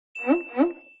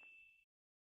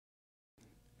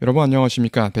여러분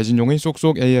안녕하십니까? 배진용의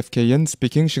쏙쏙afkn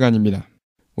스피킹 시간입니다.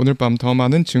 오늘 밤 더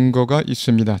많은 증거가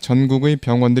있습니다. 전국의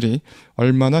병원들이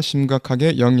얼마나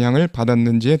심각하게 영향을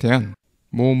받았는지에 대한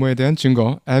뭐뭐에 대한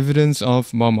증거, evidence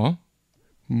of 뭐뭐,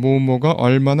 뭐뭐가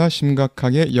얼마나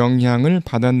심각하게 영향을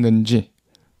받았는지,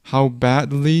 how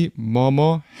badly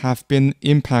뭐뭐 have been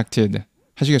impacted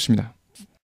하시겠습니다.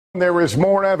 There is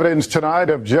more evidence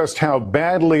tonight of just how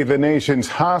badly the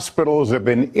nation's hospitals have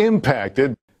been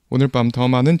impacted. 오늘 밤 더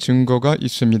많은 증거가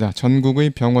있습니다.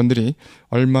 전국의 병원들이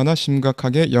얼마나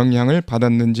심각하게 영향을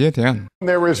받았는지에 대한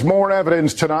There is more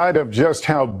evidence tonight of just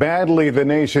how badly the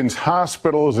nation's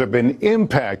hospitals have been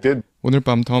impacted. 오늘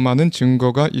밤 더 많은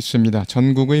증거가 있습니다.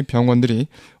 전국의 병원들이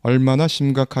얼마나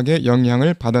심각하게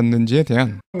영향을 받았는지에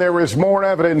대한 There is more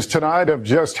evidence tonight of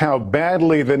just how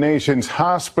badly the nation's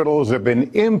hospitals have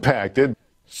been impacted.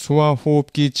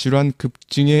 소아호흡기 질환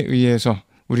급증에 의해서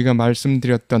우리가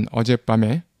말씀드렸던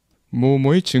어젯밤에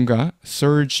뭐뭐의 증가,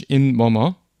 surge in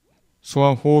뭐뭐,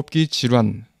 소아호흡기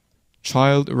질환,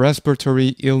 child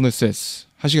respiratory illnesses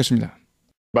하시겠습니다.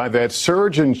 By that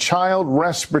surge in child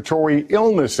respiratory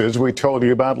illnesses we told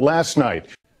you about last night.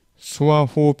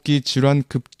 소아호흡기 질환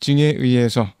급증에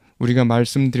의해서 우리가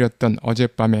말씀드렸던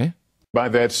어젯밤에 By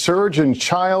that surge in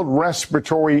child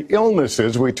respiratory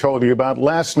illnesses we told you about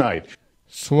last night.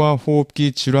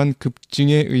 소아호흡기 질환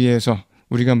급증에 의해서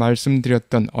우리가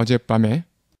말씀드렸던 어젯밤에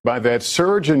By that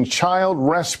surge in child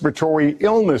respiratory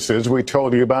illnesses we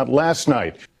told you about last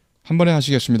night. 한 번에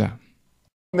하시겠습니다.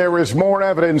 There is more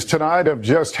evidence tonight of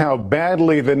just how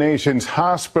badly the nation's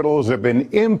hospitals have been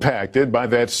impacted by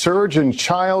that surge in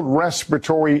child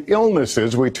respiratory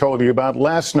illnesses we told you about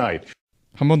last night.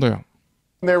 한 번 더요.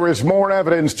 There is more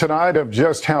evidence tonight of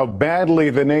just how badly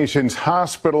the nation's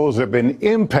hospitals have been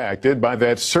impacted by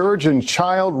that surge in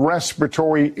child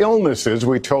respiratory illnesses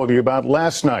we told you about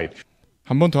last night.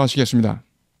 한 번 더 하시겠습니다.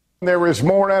 There is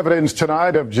more evidence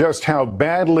tonight of just how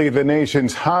badly the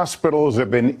nation's hospitals have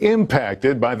been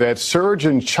impacted by that surge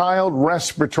in child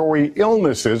respiratory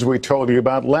illnesses we told you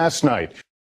about last night.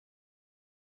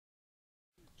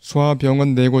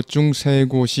 소아병원 4곳 중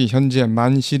 3곳이 현재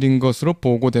만실인 것으로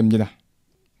보고됩니다.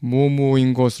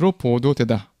 뭐뭐인 것으로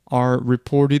보도되다. are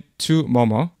reported to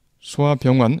뭐뭐.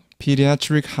 소아병원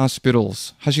pediatric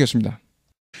hospitals 하시겠습니다.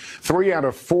 3 out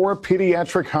of 4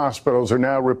 pediatric hospitals are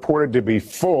now reported to be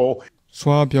full.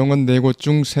 소아병원 4곳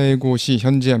중 3곳이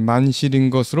현재 만실인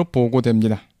것으로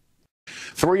보고됩니다.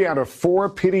 3 out of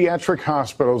 4 pediatric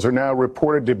hospitals are now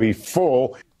reported to be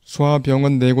full.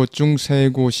 소아병원 4곳 중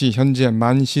 3곳이 현재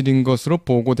만실인 것으로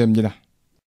보고됩니다.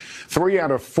 3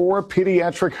 out of 4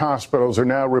 pediatric hospitals are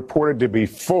now reported to be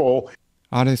full.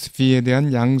 RSV에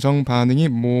대한 양성 반응이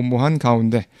모호한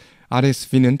가운데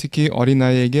RSV는 특히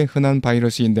어린아이에게 흔한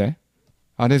바이러스인데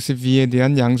RSV에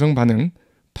대한 양성 반응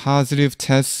positive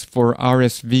tests for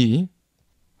RSV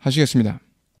하시겠습니다.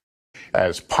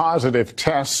 As positive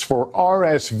tests for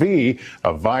RSV,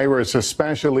 a virus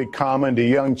especially common to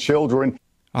young children.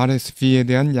 RSV에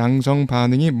대한 양성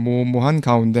반응이 모호한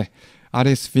가운데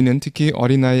RSV는 특히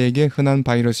어린아이에게 흔한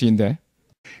바이러스인데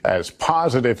As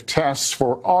positive tests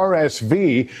for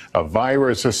RSV, a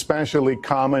virus especially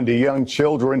common to young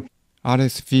children.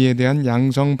 RSV에 대한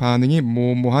양성 반응이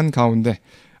모호한 가운데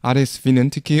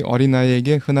RSV는 특히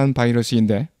어린아이에게 흔한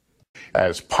바이러스인데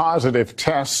As positive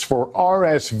tests for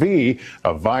RSV,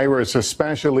 a virus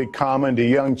especially common to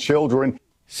young children.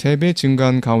 3배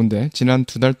증가한 가운데 지난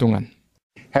 2달 동안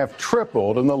Have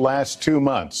tripled in the last 2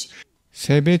 months.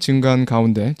 3배 증가한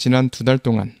가운데 지난 2달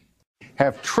동안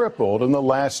Have tripled in the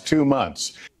last 2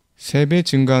 months. 3배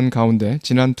증가한 가운데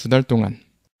지난 2달 동안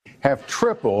Have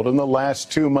tripled in the last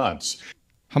 2 months.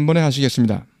 한 번에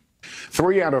하시겠습니다.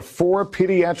 3 out of 4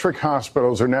 pediatric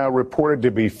hospitals are now reported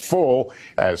to be full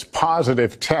as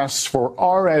positive tests for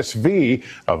RSV,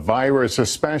 a virus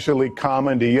especially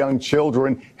common to young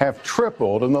children, have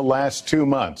tripled in the last 2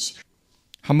 months.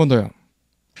 한 번 더요.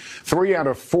 3 out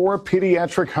of 4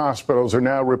 pediatric hospitals are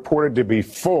now reported to be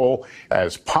full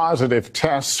as positive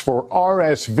tests for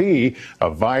RSV, a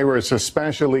virus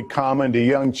especially common to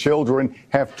young children,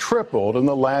 have tripled in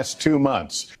the last 2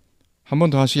 months. 한 번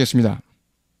더 하시겠습니다.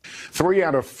 3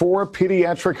 out of 4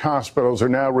 pediatric hospitals are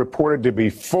now reported to be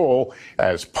full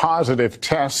as positive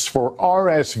tests for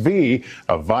RSV,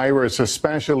 a virus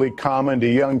especially common to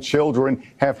young children,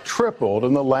 have tripled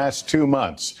in the last 2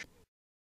 months.